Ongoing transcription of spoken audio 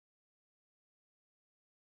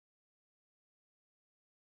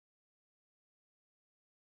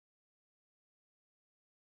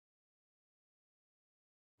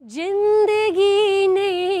जिंदगी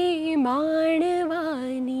ने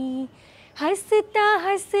माणवानी हसता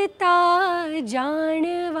हसता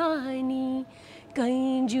जानवानी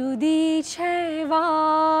कहीं जुदी छे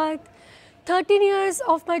बात. 13 years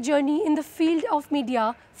of my journey in the field of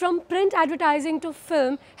media, from print advertising to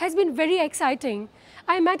film, has been very exciting.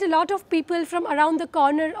 I met a lot of people from around the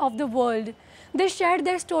corner of the world. They shared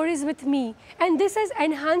their stories with me, and this has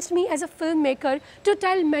enhanced me as a filmmaker to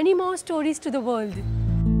tell many more stories to the world.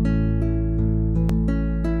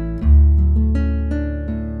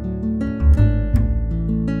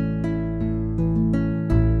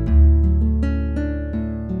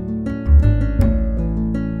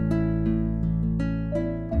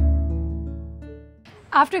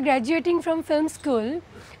 After graduating from film school,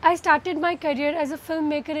 I started my career as a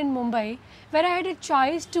filmmaker in Mumbai, where I had a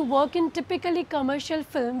choice to work in typically commercial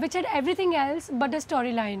film which had everything else but a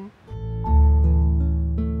storyline.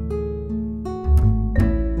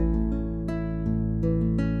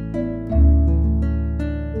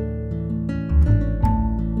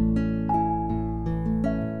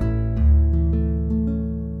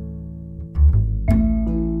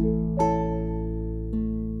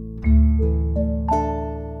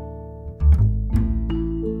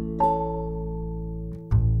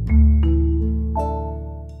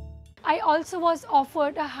 I also was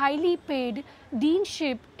offered a highly paid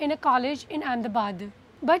deanship in a college in Ahmedabad.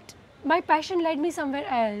 But my passion led me somewhere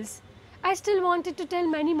else. I still wanted to tell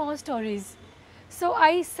many more stories. So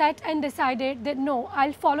I sat and decided that no,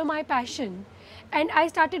 I'll follow my passion. And I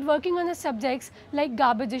started working on the subjects like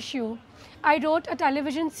garbage issue. I wrote a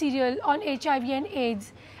television serial on HIV and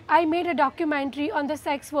AIDS. I made a documentary on the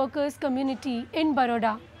sex workers community in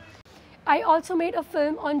Baroda. I also made a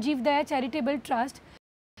film on Jeev Daya Charitable Trust,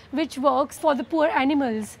 which works for the poor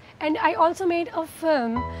animals, and I also made a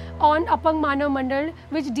film on Apang Manav Mandal,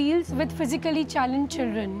 which deals with physically challenged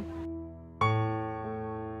children.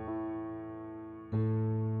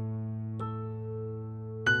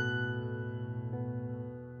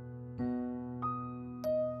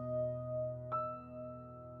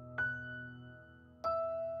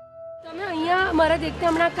 તમે અહીંયા મારા देखते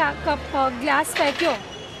હમણાં cup glass ફેંક્યો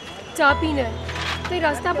ચા પીને તો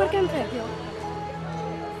રસ્તા પર કેમ ફેંક્યો?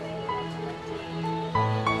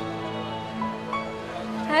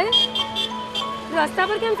 रस्ता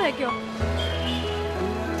पर केम फेंक्यो?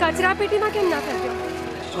 कचरा पेटी में केम ना फेंक्यो?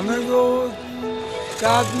 हमें तो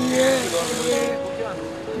चा पिए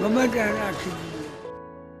गमे त्यारे राखी दीए.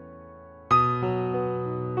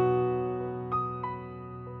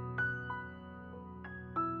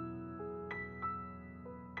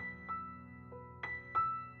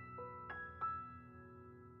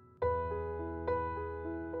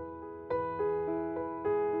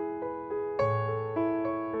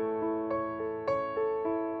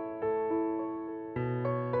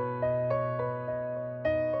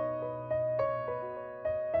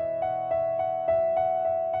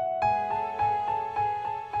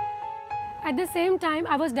 At the same time,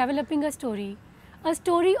 I was developing a story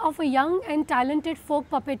of a young and talented folk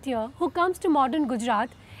puppeteer who comes to modern Gujarat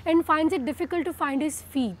and finds it difficult to find his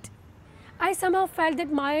feet. I somehow felt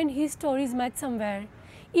that my and his stories met somewhere.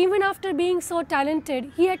 Even after being so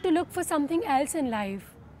talented, he had to look for something else in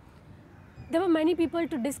life. There were many people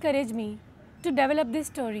to discourage me to develop this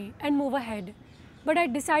story and move ahead, but I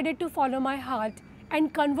decided to follow my heart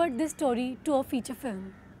and convert this story to a feature film.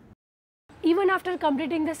 Even after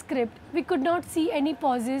completing the script, we could not see any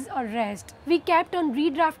pauses or rest. We kept on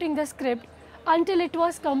redrafting the script until it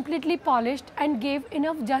was completely polished and gave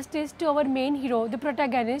enough justice to our main hero, the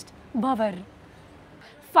protagonist, Bhanvar.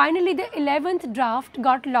 Finally, the 11th draft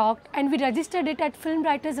got locked and we registered it at Film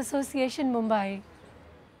Writers Association, Mumbai.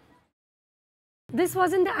 This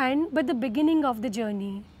wasn't the end, but the beginning of the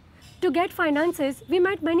journey. To get finances, we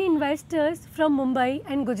met many investors from Mumbai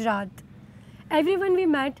and Gujarat. Everyone we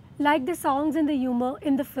met liked the songs and the humor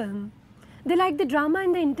in the film. They liked the drama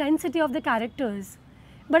and the intensity of the characters.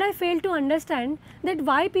 But I failed to understand that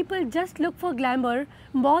why people just look for glamour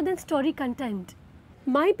more than story content.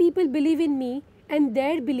 My people believe in me and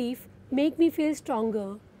their belief make me feel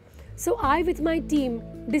stronger. So I with my team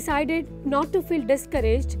decided not to feel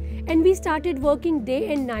discouraged, and we started working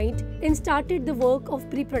day and night and started the work of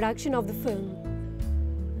pre-production of the film.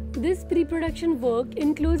 This pre-production work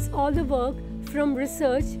includes all the work from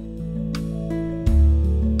research,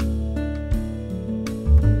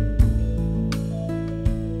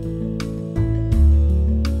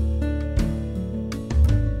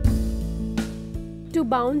 to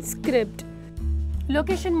bound script.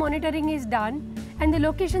 Location monitoring is done and the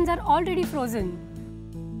locations are already frozen.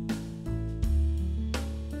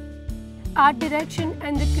 Art direction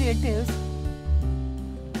and the creatives.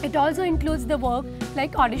 It also includes the work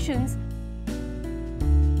like auditions,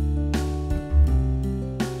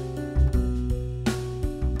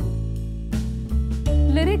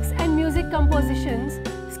 lyrics and music compositions,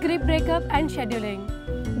 script breakup and scheduling.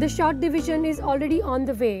 The short division is already on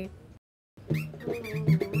the way.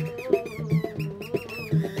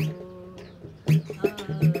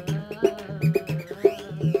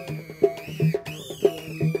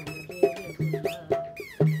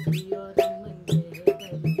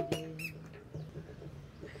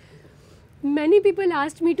 Many people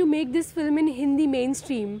asked me to make this film in Hindi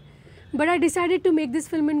mainstream, but I decided to make this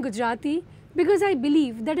film in Gujarati because I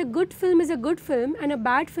believe that a good film is a good film and a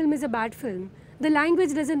bad film is a bad film. The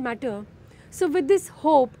language doesn't matter. So with this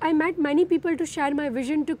hope, I met many people to share my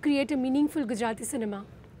vision to create a meaningful Gujarati cinema.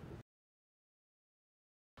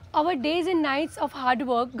 Our days and nights of hard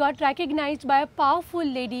work got recognized by a powerful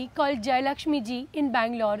lady called Jayalakshmi ji in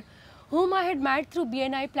Bangalore, whom I had met through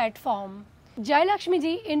BNI platform. Jayalakshmi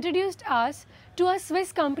ji introduced us to a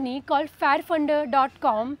Swiss company called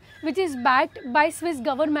fairfunder.com, which is backed by Swiss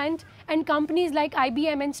government and companies like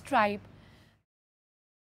IBM and Stripe.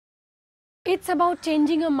 It's about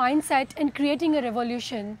changing a mindset and creating a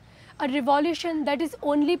revolution that is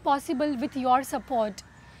only possible with your support.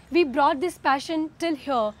 We brought this passion till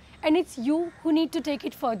here, and it's you who need to take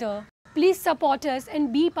it further. Please support us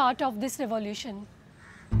and be part of this revolution.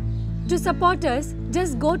 To support us,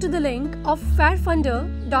 just go to the link of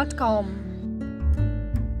fairfunder.com.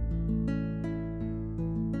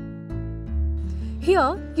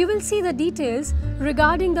 Here, you will see the details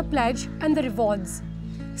regarding the pledge and the rewards.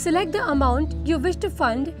 Select the amount you wish to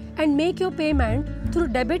fund and make your payment through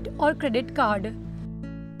debit or credit card.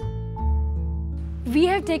 We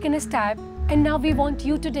have taken a step, and now we want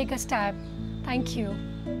you to take a step. Thank you.